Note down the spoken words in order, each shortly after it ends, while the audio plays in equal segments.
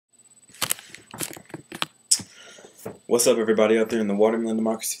What's up, everybody out there in the Watermelon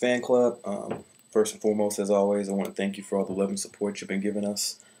Democracy Fan Club? First and foremost, as always, I want to thank you for all the love and support you've been giving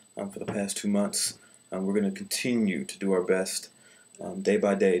us for the past 2 months. We're going to continue to do our best day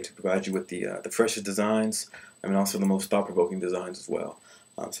by day to provide you with the freshest designs and also the most thought-provoking designs as well.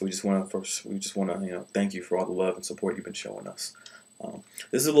 So we just want to thank you for all the love and support you've been showing us.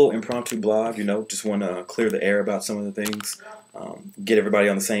 This is a little impromptu blog, just want to clear the air about some of the things, get everybody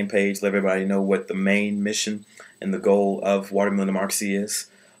on the same page, let everybody know what the main mission and the goal of Watermelon Democracy is.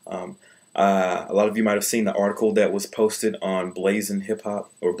 A lot of you might have seen the article that was posted on Blazing Hip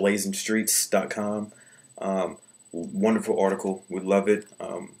Hop or BlazingStreets.com. Wonderful article. We love it.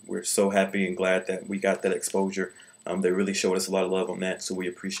 We're so happy and glad that we got that exposure. They really showed us a lot of love on that, so we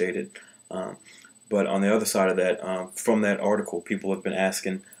appreciate it. But on the other side of that, from that article, people have been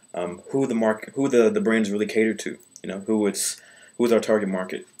asking who the brands really cater to. Who's our target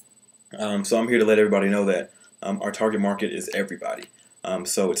market. So I'm here to let everybody know that our target market is everybody.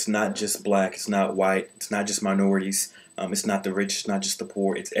 So it's not just black, it's not white, it's not just minorities, it's not the rich, it's not just the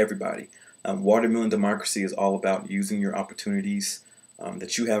poor, it's everybody. Watermelon Democracy is all about using your opportunities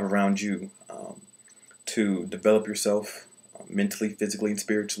that you have around you to develop yourself mentally, physically, and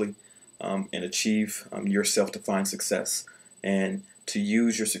spiritually, and achieve your self-defined success, and to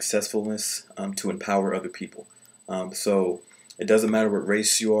use your successfulness to empower other people. So it doesn't matter what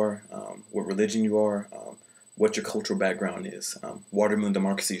race you are, what religion you are, what your cultural background is. Watermelon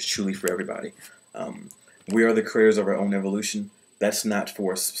Democracy is truly for everybody. We are the creators of our own evolution. That's not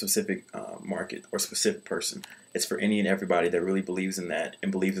for a specific market or specific person. It's for any and everybody that really believes in that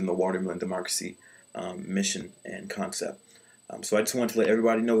and believes in the Watermelon Democracy mission and concept. So I just wanted to let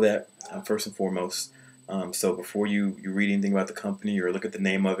everybody know that first and foremost. So before you read anything about the company or look at the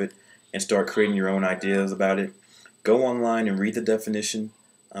name of it and start creating your own ideas about it, go online and read the definition.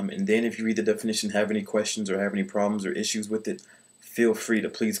 And then if you read the definition, have any questions or have any problems or issues with it, feel free to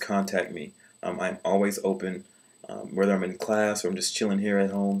please contact me. I'm always open, whether I'm in class or I'm just chilling here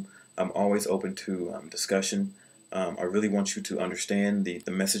at home. I'm always open to discussion. I really want you to understand the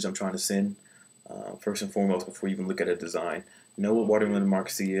message I'm trying to send, first and foremost, before you even look at a design. Know what Watermelon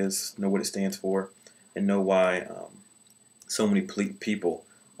Democracy is, know what it stands for, and know why so many people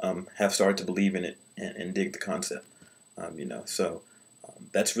have started to believe in it and dig the concept.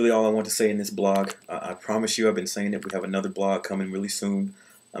 That's really all I want to say in this blog. I promise you, I've been saying it. We have another blog coming really soon,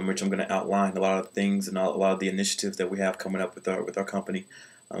 which I'm going to outline a lot of things and a lot of the initiatives that we have coming up with our company,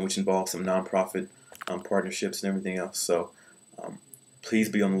 which involves some nonprofit partnerships and everything else. So please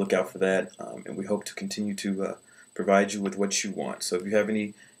be on the lookout for that, and we hope to continue to provide you with what you want. So if you have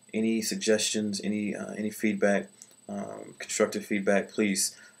any suggestions, any feedback, constructive feedback,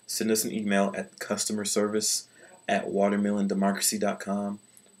 please send us an email at customerservice@watermelondemocracy.com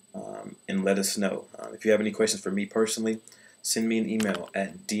and let us know. If you have any questions for me personally, send me an email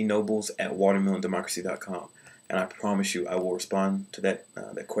at dnobles@watermelondemocracy.com, and I promise you I will respond to that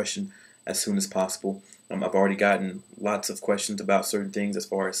question as soon as possible. I've already gotten lots of questions about certain things as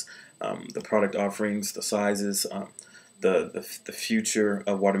far as the product offerings, the sizes, the future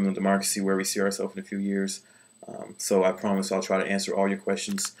of Watermelon Democracy, where we see ourselves in a few years. So I promise I'll try to answer all your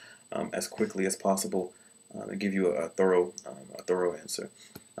questions as quickly as possible and give you a thorough answer.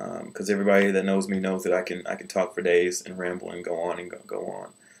 Because everybody that knows me knows that I can talk for days and ramble and go on and go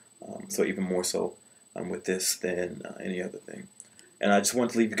on. So even more so with this than any other thing. And I just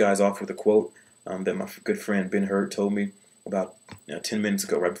want to leave you guys off with a quote that my good friend Ben Hurt told me about 10 minutes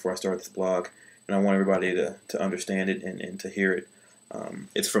ago, right before I started this blog. And I want everybody to understand it and to hear it.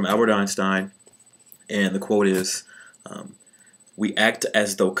 It's from Albert Einstein, and the quote is, "We act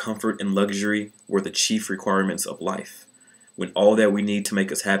as though comfort and luxury were the chief requirements of life, when all that we need to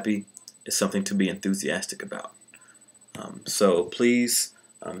make us happy is something to be enthusiastic about." So please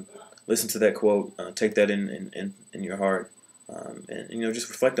listen to that quote, take that in your heart, and just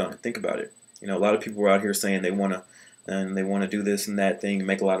reflect on it, think about it. A lot of people are out here saying they want to do this and that thing and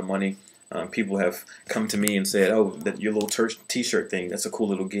make a lot of money. People have come to me and said, "Oh, that your little church T-shirt thing, that's a cool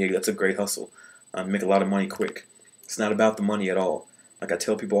little gig. That's a great hustle. Make a lot of money quick." It's not about the money at all. Like I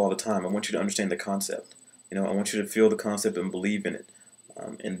tell people all the time, I want you to understand the concept. I want you to feel the concept and believe in it.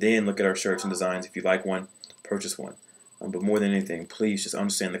 And then look at our shirts and designs. If you like one, purchase one. But more than anything, please just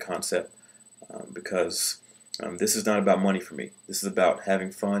understand the concept, because this is not about money for me. This is about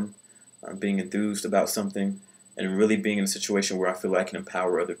having fun, being enthused about something, and really being in a situation where I feel I can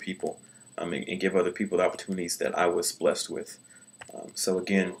empower other people and give other people the opportunities that I was blessed with. So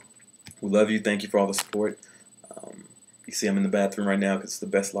again, we love you. Thank you for all the support. You see I'm in the bathroom right now because it's the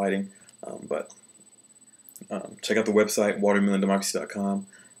best lighting. But check out the website, watermelondemocracy.com.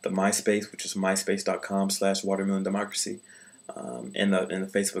 the MySpace, which is myspace.com/watermelondemocracy, and the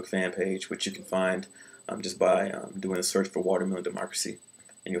Facebook fan page, which you can find just by doing a search for Watermelon Democracy,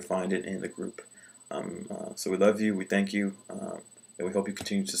 and you'll find it in the group. So we love you, we thank you, and we hope you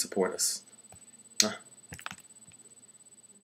continue to support us.